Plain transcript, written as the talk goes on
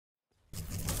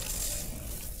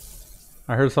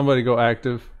I heard somebody go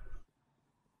active.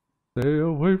 Stay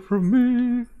away from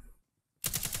me.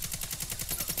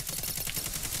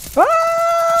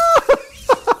 Ah!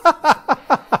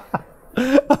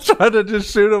 I tried to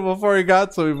just shoot him before he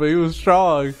got to me, but he was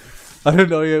strong. I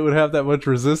didn't know he would have that much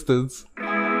resistance.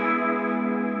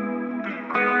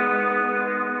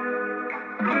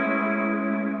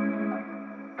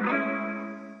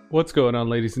 What's going on,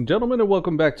 ladies and gentlemen, and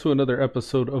welcome back to another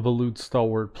episode of Elude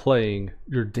Stalwart playing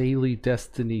your daily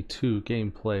Destiny 2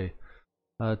 gameplay.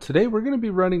 Today we're going to be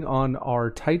running on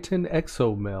our Titan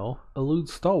Exomel, Elude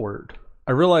Stalwart.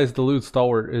 I realized Elude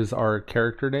Stalwart is our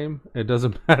character name. It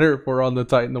doesn't matter if we're on the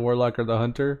Titan, the Warlock, or the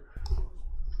Hunter.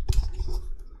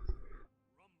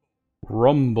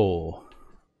 Rumble.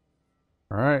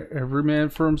 Alright, every man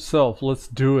for himself. Let's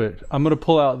do it. I'm going to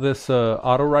pull out this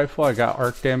auto rifle. I got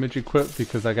arc damage equipped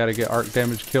because I got to get arc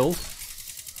damage kills.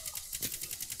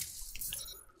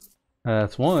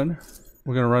 That's one.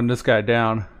 We're going to run this guy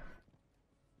down.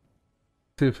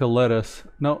 See if he'll let us.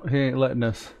 No, he ain't letting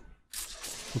us.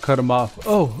 We'll cut him off.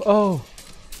 Oh,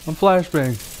 I'm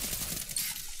flashbang.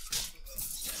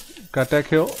 Got that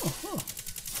kill.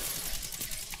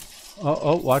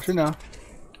 Oh, watch it now.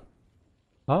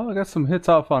 Oh, I got some hits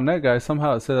off on that guy.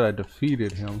 Somehow it said I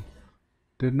defeated him.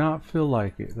 Did not feel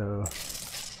like it though.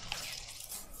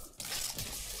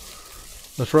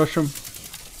 Let's rush him.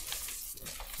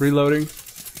 Reloading.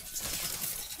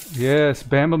 Yes,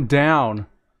 bam him down.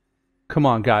 Come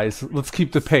on, guys. Let's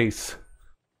keep the pace.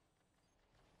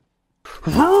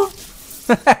 Oh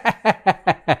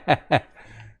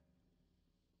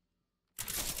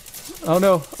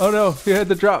no, he had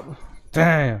the drop.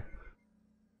 Damn.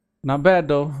 Not bad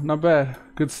though, not bad.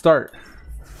 Good start.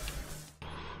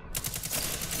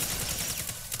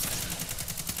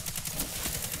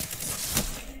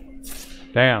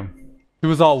 Damn. He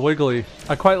was all wiggly.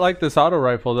 I quite like this auto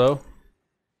rifle though.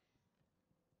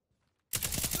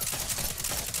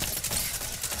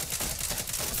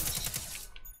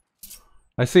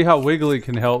 I see how wiggly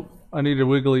can help. I need to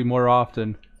wiggly more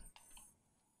often.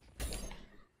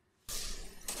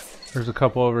 There's a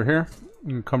couple over here. You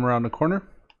can come around the corner.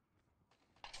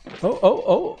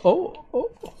 Oh.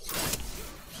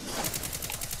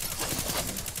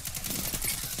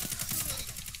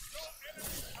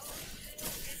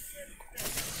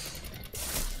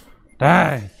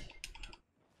 Die.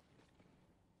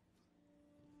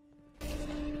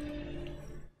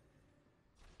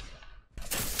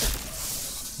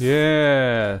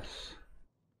 Yes.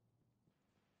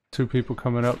 Two people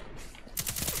coming up.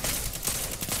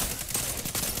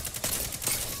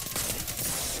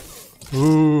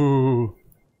 Ooh.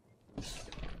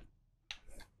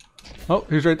 Oh,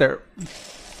 he's right there.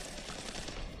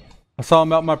 I saw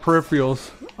him out my peripherals.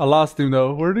 I lost him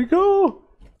though. Where'd he go?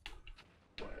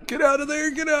 Get out of there,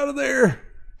 get out of there.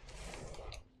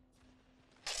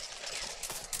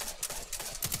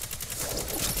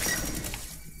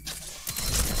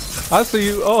 I see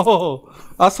you. Oh,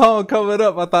 I saw him coming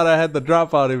up. I thought I had the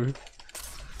drop on him.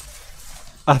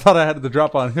 I thought I had the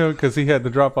drop on him because he had the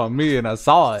drop on me and I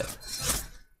saw it.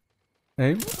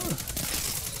 Aim.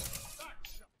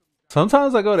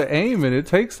 Sometimes I go to aim and it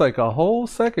takes like a whole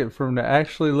second for him to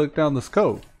actually look down the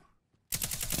scope.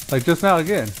 Like just now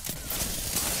again.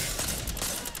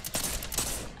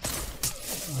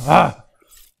 Ah!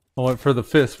 I went for the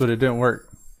fist but it didn't work.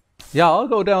 Yeah, I'll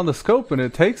go down the scope and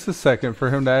it takes a second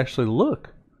for him to actually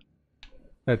look.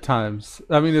 At times.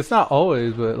 I mean, it's not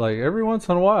always, but like every once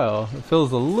in a while, it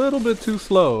feels a little bit too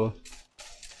slow.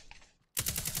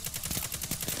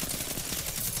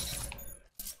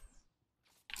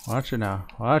 Watch it now.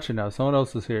 Watch it now. Someone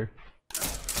else is here.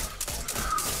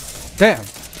 Damn!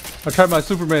 I tried my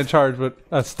Superman charge, but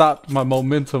I stopped my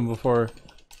momentum before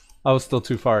I was still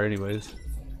too far anyways.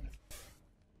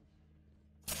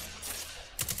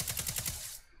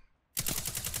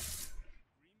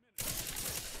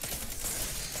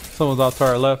 Someone's off to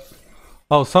our left.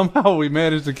 Oh, somehow we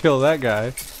managed to kill that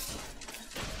guy.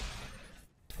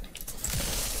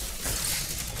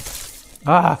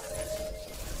 Ah!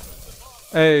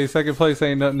 Hey, second place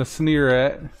ain't nothing to sneer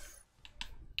at.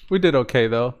 We did okay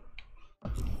though.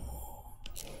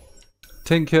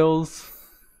 10 kills,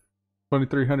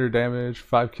 2300 damage,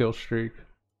 5 kill streak.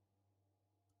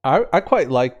 I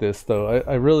quite like this though.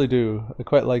 I really do. I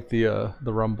quite like the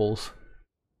rumbles.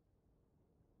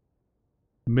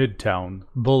 Midtown,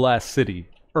 the last city,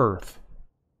 Earth.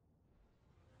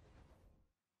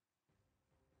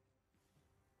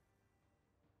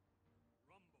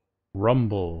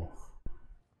 Rumble.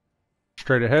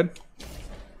 Straight ahead.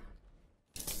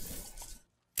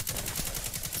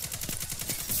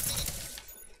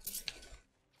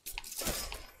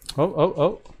 Oh, oh,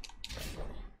 oh.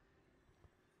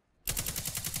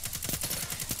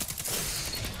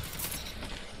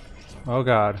 Oh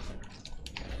God.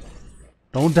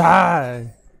 Don't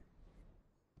die.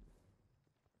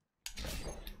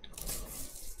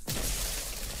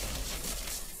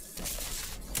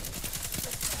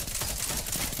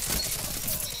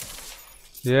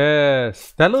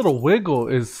 Yes. That little wiggle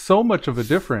is so much of a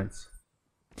difference.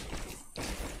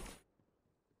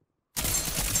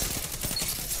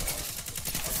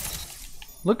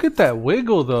 Look at that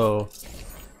wiggle though.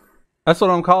 That's what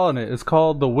I'm calling it. It's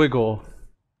called the wiggle.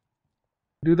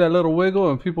 Do that little wiggle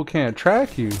and people can't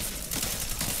track you.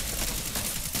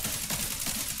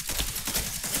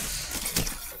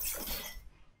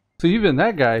 So even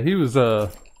that guy, he was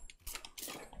a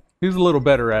little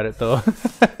better at it though.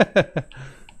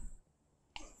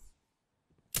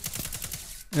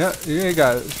 Yeah, you ain't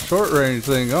got short range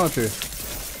thing, don't you?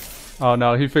 Oh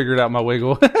no, he figured out my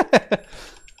wiggle.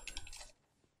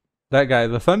 That guy,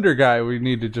 the thunder guy, we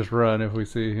need to just run if we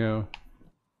see him.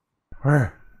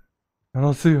 Where? I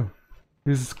don't see him.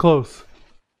 He's close.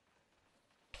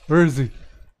 Where is he?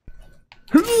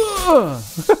 I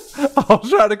was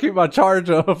trying to keep my charge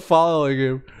up following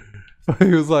him.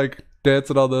 He was like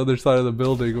dancing on the other side of the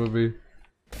building with me.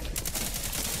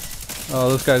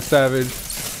 Oh, this guy's savage.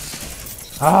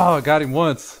 Oh, I got him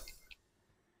once.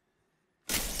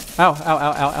 Ow, ow,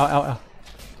 ow, ow, ow, ow, ow.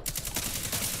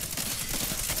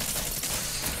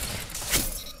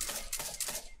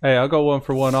 Hey, I'll go 1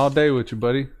 for 1 all day with you,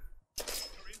 buddy.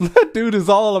 That dude is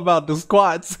all about the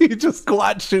squats. He just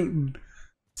squat shooting.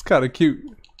 It's kind of cute.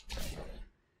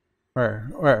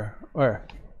 Where?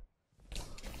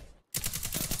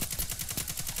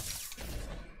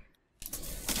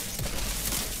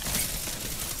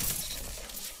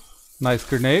 Nice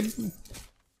grenade.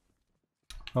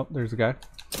 Oh, there's a guy.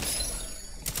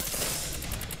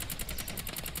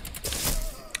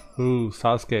 Ooh,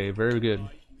 Sasuke, very good.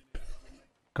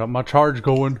 Got my charge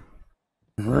going.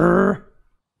 Love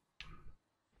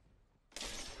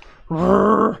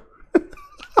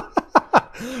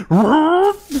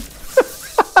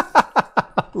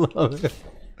it.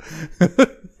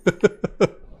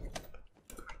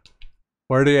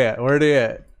 Where they at? Where they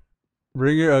at?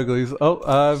 Bring your uglies. Oh,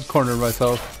 I've cornered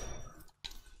myself.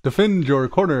 Defend your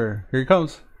corner. Here he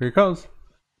comes. Here he comes.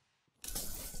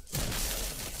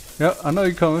 Yep, I know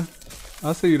you're coming.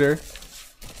 I see you there.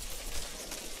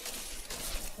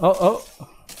 Oh, oh.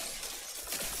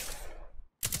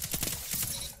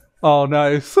 Oh,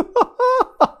 nice.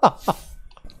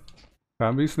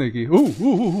 Trying to be sneaky. Ooh,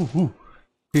 ooh, ooh, ooh.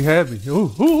 He had me.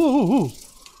 Ooh, ooh, ooh, ooh.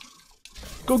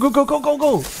 Go, go, go, go, go,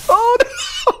 go. Oh, no.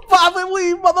 Bob and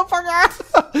weave,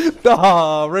 motherfucker.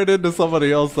 Nah, right into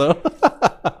somebody else, though.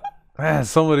 Man,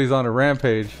 somebody's on a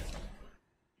rampage.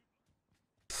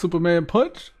 Superman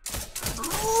punch.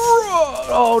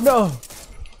 Oh, no.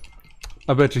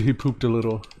 I bet you he pooped a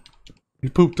little. He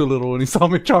pooped a little when he saw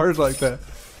me charge like that.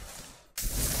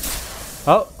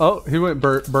 Oh, oh, he went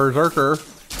berserker.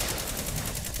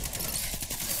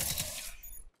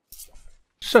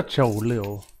 Shut your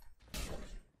little.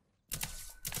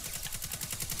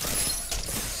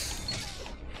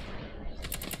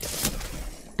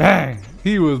 Dang,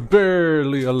 he was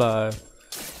barely alive.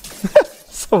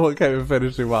 Someone came and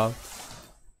finished him off.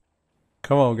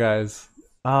 Come on, guys.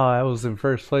 Oh, I was in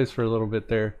first place for a little bit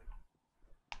there.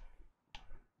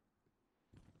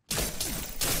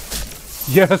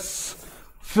 Yes!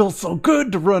 Feels so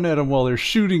good to run at them while they're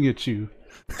shooting at you.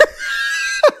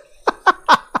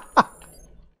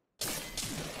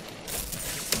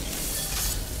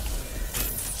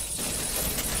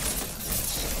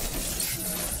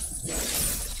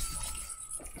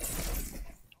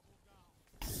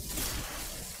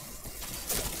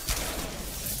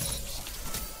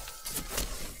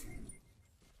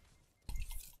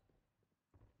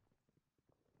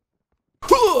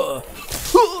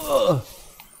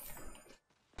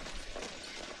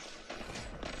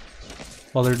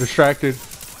 While they're distracted.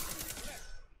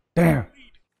 Damn.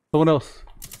 Someone else.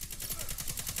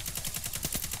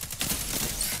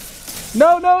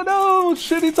 No, no, no!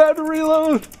 Shitty time to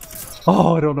reload!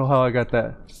 Oh, I don't know how I got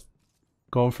that.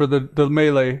 Going for the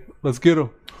melee. Let's get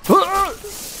him.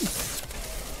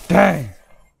 Dang.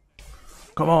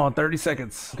 Come on, 30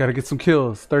 seconds. Gotta get some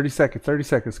kills. 30 seconds, 30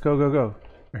 seconds. Go, go, go.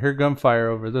 I hear gunfire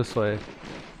over this way.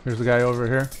 There's a guy over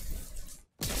here.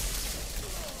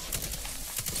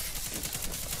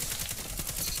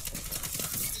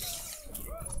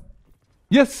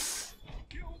 Yes!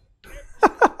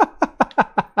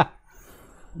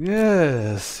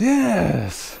 Yes,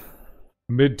 yes!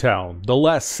 Midtown, the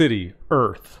last city,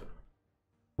 Earth.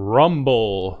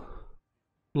 Rumble.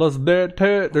 Let's dead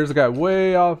tat. There's a guy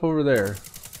way off over there.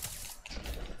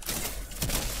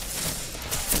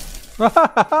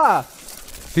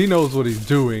 He knows what he's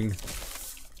doing.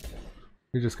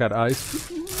 He just got ice.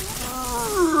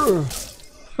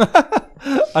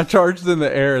 I charged in the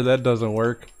air. That doesn't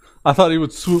work. I thought he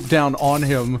would swoop down on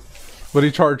him, but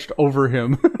he charged over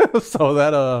him. So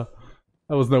that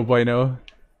was no bueno.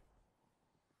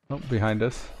 Oh, behind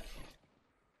us.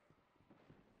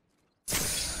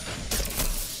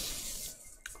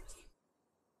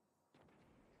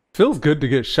 Feels good to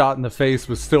get shot in the face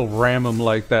but still ram him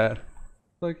like that.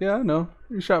 Like, yeah, I know.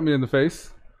 You shot me in the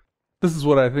face. This is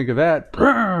what I think of that.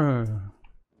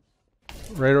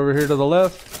 Right over here to the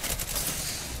left.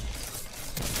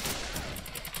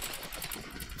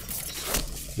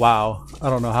 Wow. I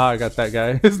don't know how I got that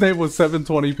guy. His name was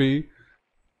 720p.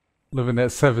 Living that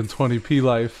 720p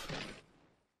life.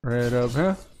 Right up,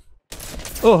 huh?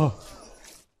 Oh!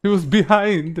 He was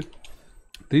behind.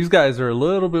 These guys are a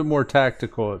little bit more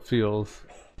tactical, it feels.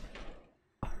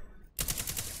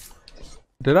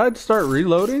 Did I start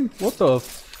reloading? What the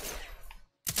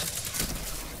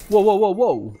Whoa, whoa, whoa,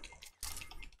 whoa.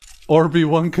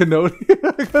 Orby-1 Kenobi.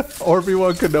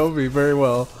 Orby-1 Kenobi, very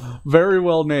well. Very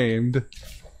well named.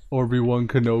 Orby-1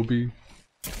 Kenobi.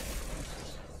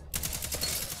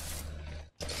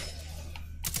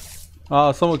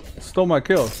 Ah, someone stole my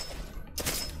kill.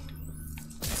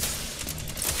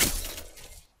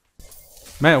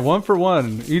 Man, 1 for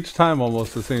 1 each time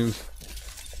almost, it seems.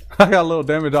 I got a little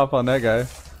damage off on that guy.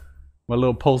 My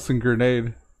little pulsing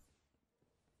grenade.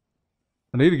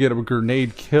 I need to get him a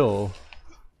grenade kill.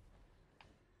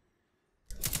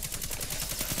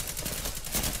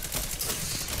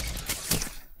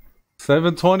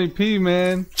 $720p,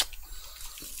 man.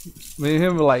 Me and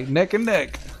him are like neck and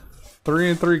neck. 3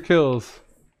 and 3 kills.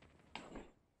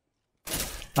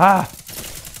 Ah!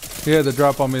 He had to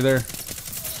drop on me there.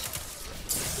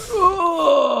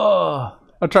 Oh!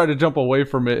 I tried to jump away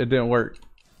from it. It didn't work.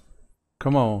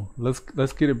 Come on, let's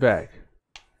get it back.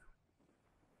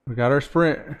 We got our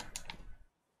sprint.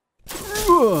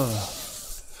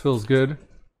 Feels good.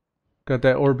 Got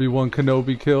that Orby-1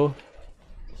 Kenobi kill.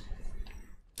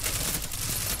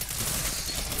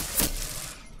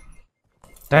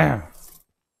 Damn.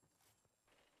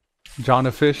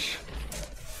 Jonafish.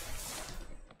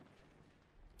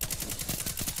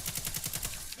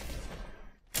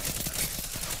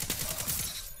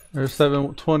 There's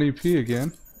 720p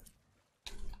again.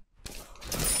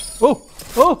 Oh!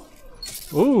 Oh!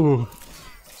 Ooh!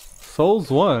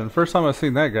 Souls 1. First time I've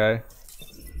seen that guy.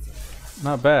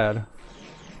 Not bad.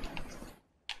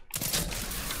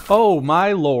 Oh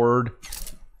my lord.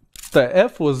 The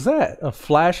F was that? A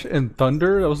flash and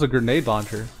thunder? That was a grenade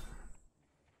launcher.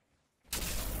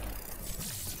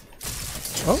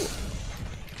 Oh.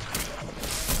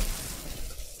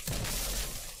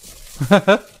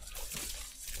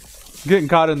 Getting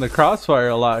caught in the crossfire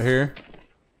a lot here.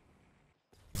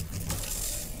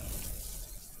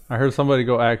 I heard somebody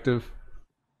go active.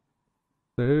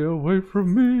 Stay away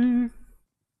from me.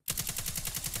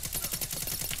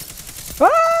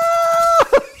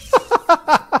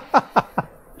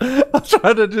 I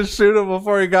tried to just shoot him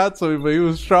before he got to me, but he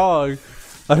was strong.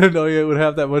 I didn't know he would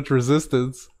have that much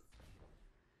resistance.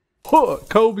 Huh,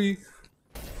 Kobe.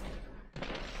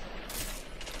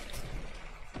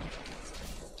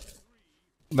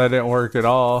 That didn't work at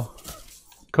all.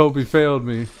 Kobe failed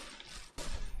me.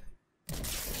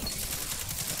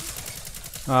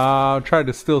 I tried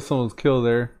to steal someone's kill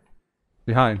there.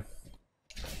 Behind.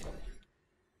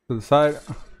 To the side.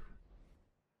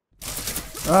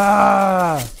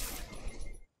 Ah!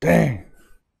 Dang.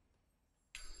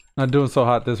 Not doing so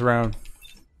hot this round.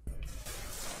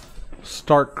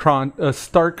 Stark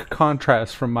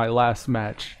contrast from my last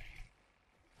match.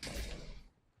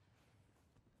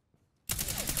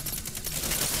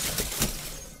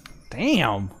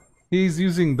 Damn! He's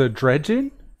using the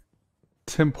dredging?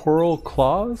 Temporal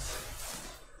claws?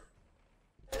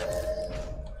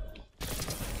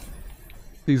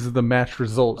 These are the match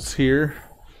results here.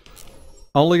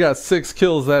 I only got 6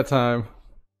 kills that time.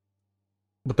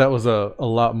 But that was a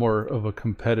lot more of a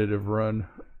competitive run.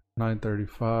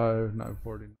 935,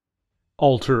 940.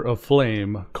 Altar of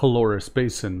Flame, Caloris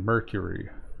Basin, Mercury.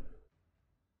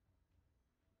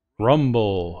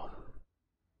 Rumble.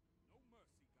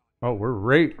 Oh, we're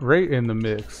right in the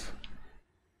mix.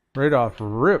 Right off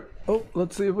rip. Oh,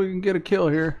 let's see if we can get a kill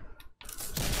here.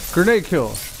 Grenade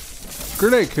kill.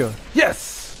 Grenade kill.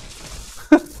 Yes!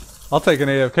 I'll take an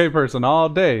AFK person all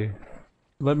day.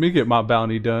 Let me get my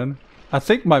bounty done. I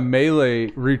think my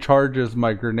melee recharges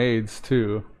my grenades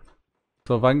too.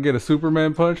 So if I can get a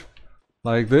Superman punch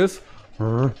like this.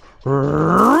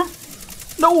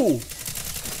 No!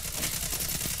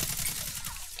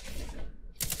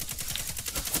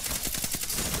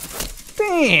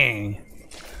 Dang!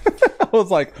 I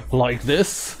was like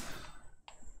this?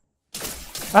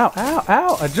 Ow, ow,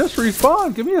 ow! I just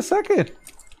respawned. Give me a second.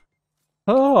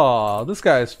 Oh, this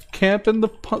guy's camping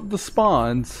the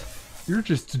spawns. You're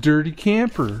just a dirty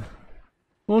camper.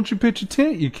 Won't you pitch a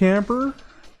tent, you camper?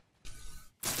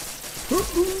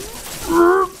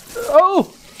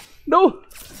 Oh! No!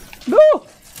 No!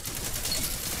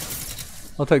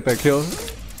 I'll take that kill.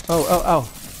 Oh, oh, oh.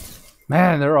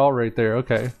 Man, they're all right there.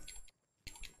 Okay.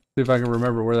 See if I can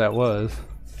remember where that was.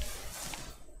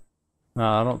 No,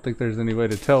 I don't think there's any way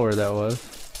to tell where that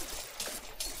was.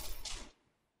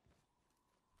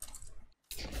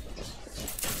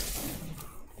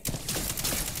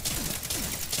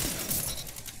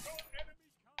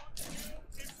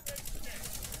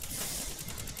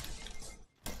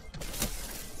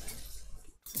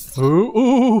 Ooh,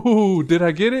 ooh, did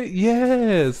I get it?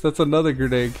 Yes, that's another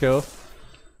grenade kill.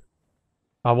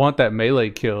 I want that melee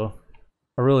kill.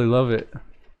 I really love it.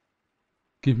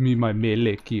 Give me my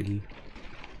melee kill.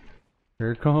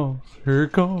 Here it comes. Here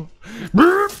it comes.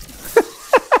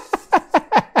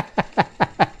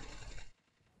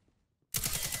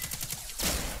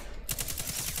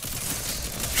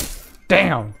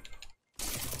 Damn.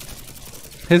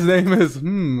 His name is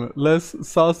Les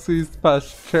Saucies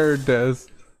Pachardes.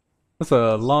 That's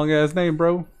a long ass name,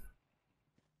 bro.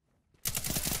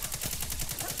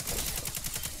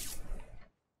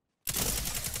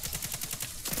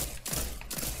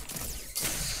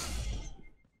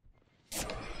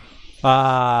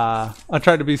 I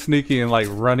tried to be sneaky and like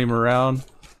run him around.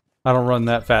 I don't run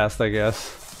that fast, I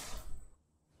guess.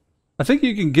 I think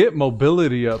you can get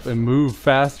mobility up and move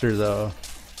faster though,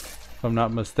 if I'm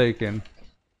not mistaken.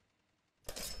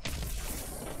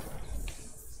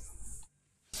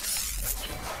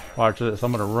 Watch this,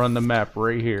 I'm gonna run the map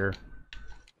right here.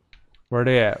 Where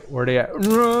they at? Where they at? I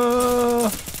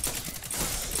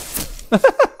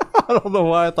don't know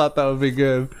why I thought that would be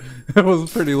good. It was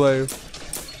pretty lame.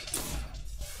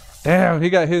 Damn, he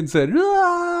got hit and said,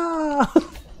 "Ah!"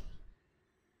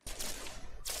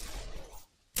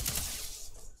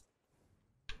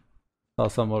 Saw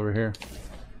some over here.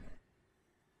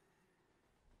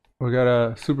 We got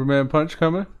a Superman punch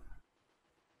coming.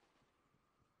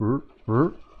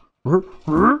 I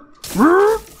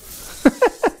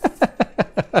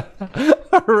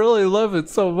really love it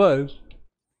so much.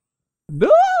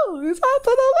 No, he's out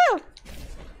to the left.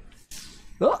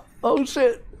 Oh, oh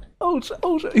shit. Oh shit,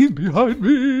 oh shit. He's behind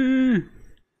me.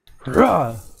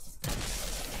 Rah.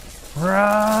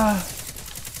 Rah.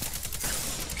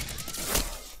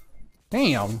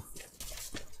 Damn.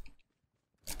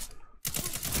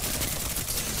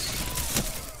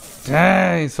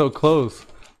 Dang, so close.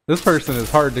 This person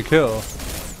is hard to kill.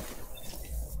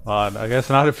 I guess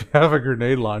not if you have a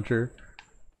grenade launcher.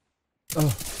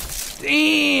 Oh.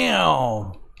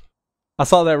 Damn! I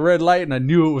saw that red light and I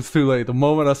knew it was too late. The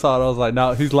moment I saw it, I was like,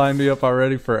 no, he's lined me up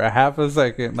already for a half a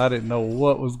second and I didn't know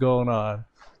what was going on.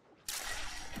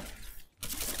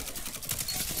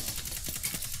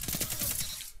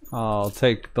 I'll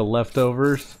take the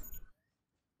leftovers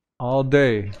all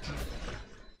day.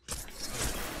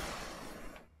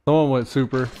 Someone went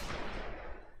super.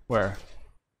 Where?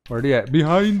 Where'd he at?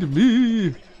 Behind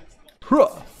me! Huh.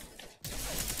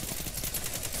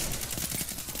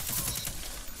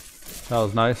 That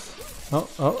was nice. Oh,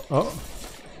 oh, oh.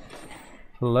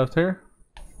 To the left here.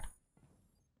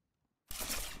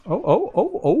 Oh, oh,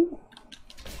 oh, oh.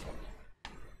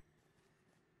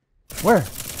 Where?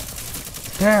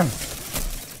 Damn.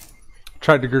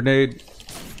 Tried to grenade.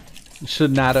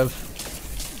 Should not have.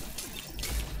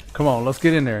 Come on, let's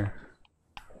get in there.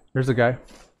 There's a guy.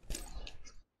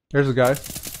 There's a guy.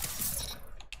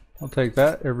 I'll take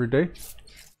that every day.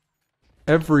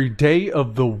 Every day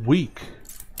of the week.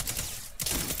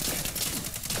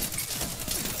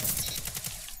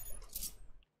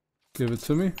 Give it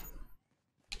to me.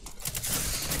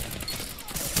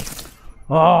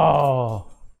 Oh.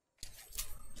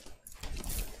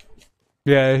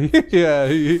 Yeah,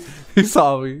 he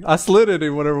saw me. I slid at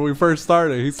him whenever we first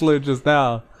started. He slid just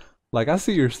now. Like, I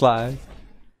see your slide.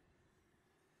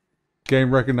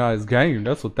 Game recognized game.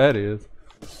 That's what that is.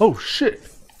 Oh,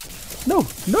 shit. No,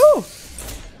 no.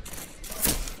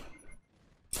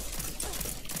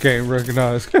 Game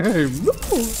recognized game. No.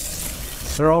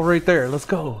 They're all right there. Let's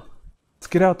go. Let's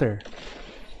get out there.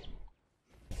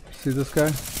 See this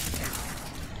guy?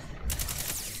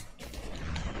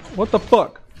 What the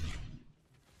fuck?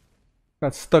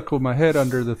 Got stuck with my head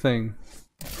under the thing.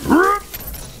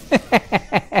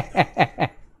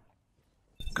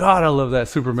 God, I love that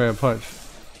Superman punch.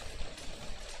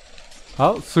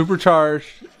 Oh,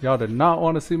 supercharge. Y'all did not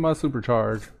want to see my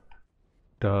supercharge.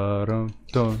 Dun dun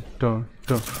dun dun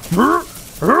dun.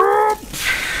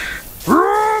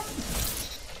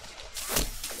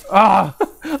 Ah!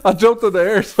 I jumped in the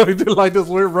air so he did like this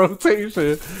weird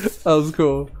rotation. That was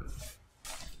cool.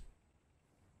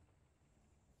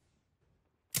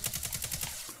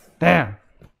 Damn.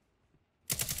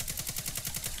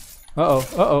 Uh-oh,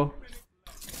 uh-oh.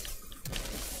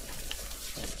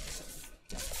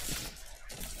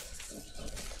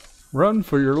 Run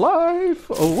for your life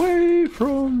away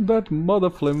from that mother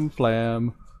flim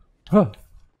flam. Huh.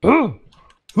 I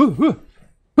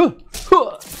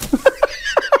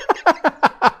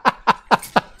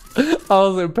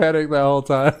was in panic that whole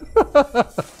time.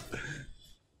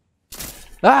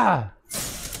 Ah!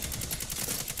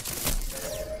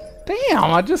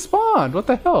 Damn, I just spawned. What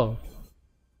the hell?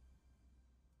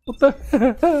 What the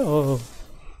hell?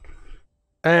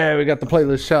 Hey, we got the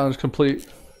playlist challenge complete.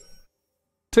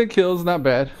 10 kills, not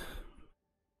bad.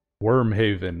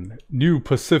 Wormhaven, New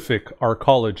Pacific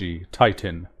Arcology,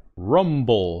 Titan,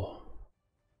 Rumble.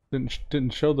 Didn't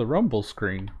show the Rumble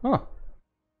screen. Huh.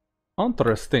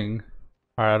 Interesting.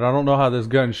 Alright, I don't know how this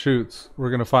gun shoots.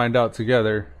 We're gonna find out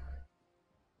together.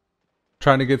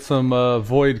 Trying to get some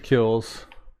void kills.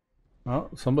 Oh,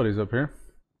 somebody's up here.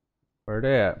 Where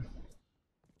they at?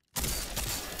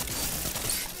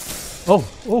 Oh,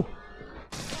 oh.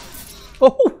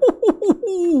 Oh,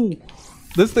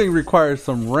 this thing requires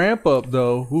some ramp up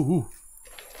though. Ooh.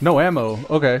 No ammo.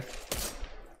 Okay.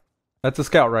 That's a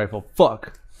scout rifle.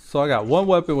 Fuck. So I got one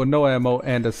weapon with no ammo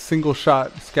and a single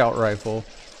shot scout rifle.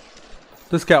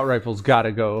 The scout rifle's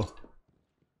gotta go.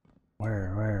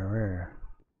 Where?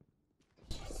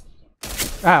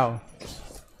 Ow.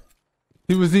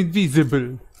 He was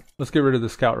invisible. Let's get rid of the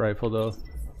scout rifle though.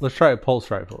 Let's try a pulse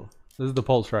rifle. This is the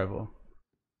pulse rifle.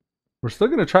 We're still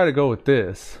gonna try to go with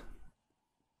this.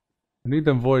 I need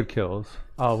them void kills.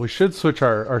 Oh, we should switch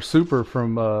our super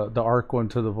from the arc one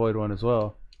to the void one as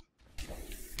well.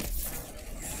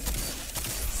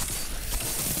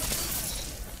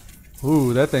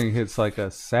 Ooh, that thing hits like a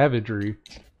savagery.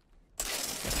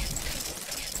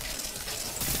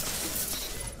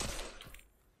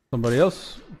 Somebody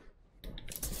else.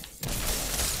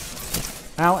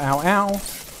 Ow, ow,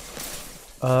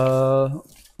 ow.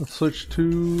 Let's switch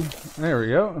to... There we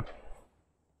go.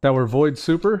 Now we're void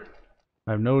super.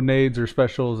 I have no nades or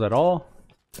specials at all.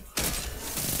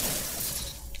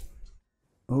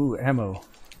 Ooh, ammo.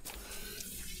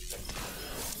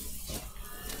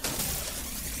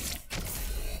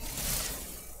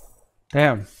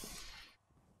 Damn.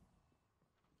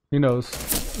 He knows.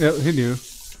 Yep, he knew.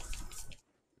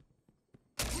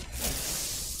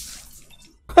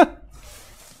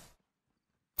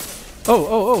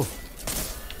 Oh.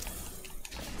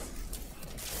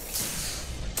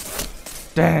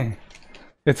 Dang.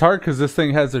 It's hard because this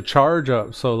thing has a charge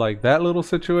up, so like that little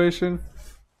situation,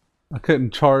 I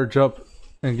couldn't charge up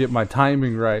and get my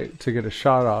timing right to get a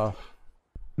shot off.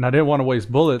 And I didn't want to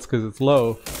waste bullets because it's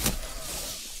low.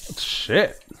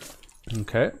 Shit.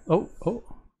 Okay. Oh.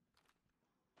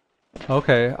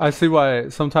 Okay, I see why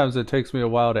sometimes it takes me a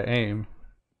while to aim.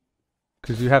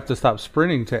 Because you have to stop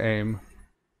sprinting to aim.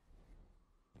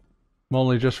 I'm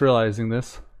only just realizing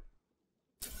this.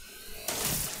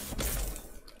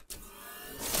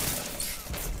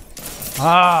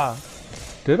 Ah!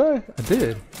 Did I? I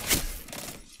did.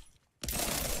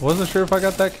 Wasn't sure if I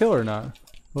got that kill or not.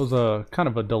 It was a kind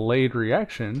of a delayed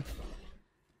reaction.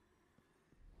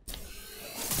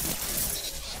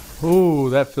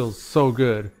 Ooh, that feels so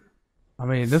good. I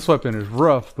mean, this weapon is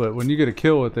rough, but when you get a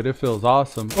kill with it, it feels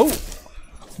awesome. Oh!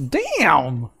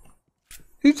 Damn!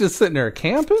 He's just sitting there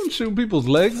camping, shooting people's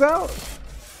legs out?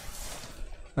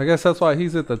 I guess that's why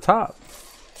he's at the top.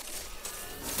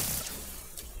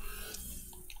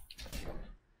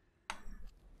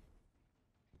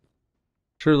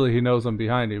 Surely he knows I'm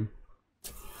behind him.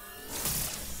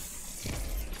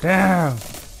 Damn!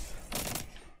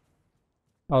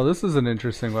 Oh, this is an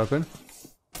interesting weapon.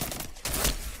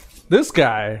 This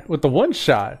guy with the one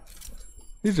shot.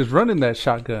 He's just running that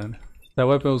shotgun. That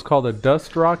weapon was called a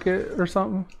dust rocket or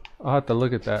something. I'll have to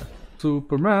look at that.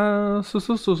 Superman,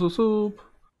 soup.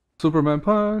 Superman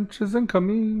punch is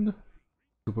incoming.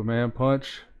 Superman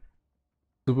punch.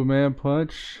 Superman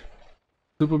punch.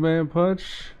 Superman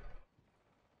punch.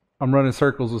 I'm running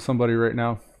circles with somebody right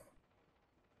now.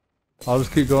 I'll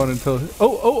just keep going until...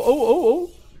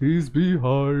 Oh! He's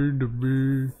behind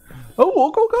me. Oh,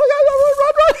 go!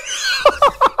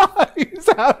 Run! He's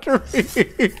after me.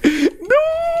 No!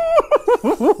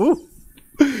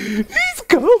 He's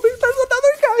coming. There's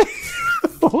another guy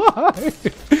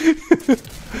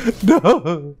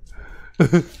No.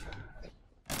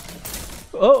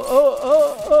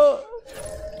 Oh.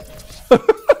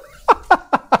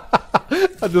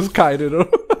 I just kited him.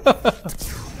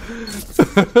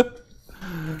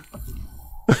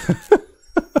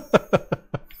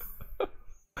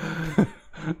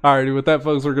 Alrighty, with that,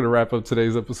 folks, we're going to wrap up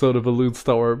today's episode of Elude,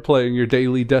 Stalwart, playing your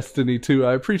daily Destiny 2.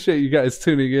 I appreciate you guys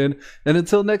tuning in, and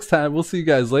until next time, we'll see you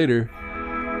guys later.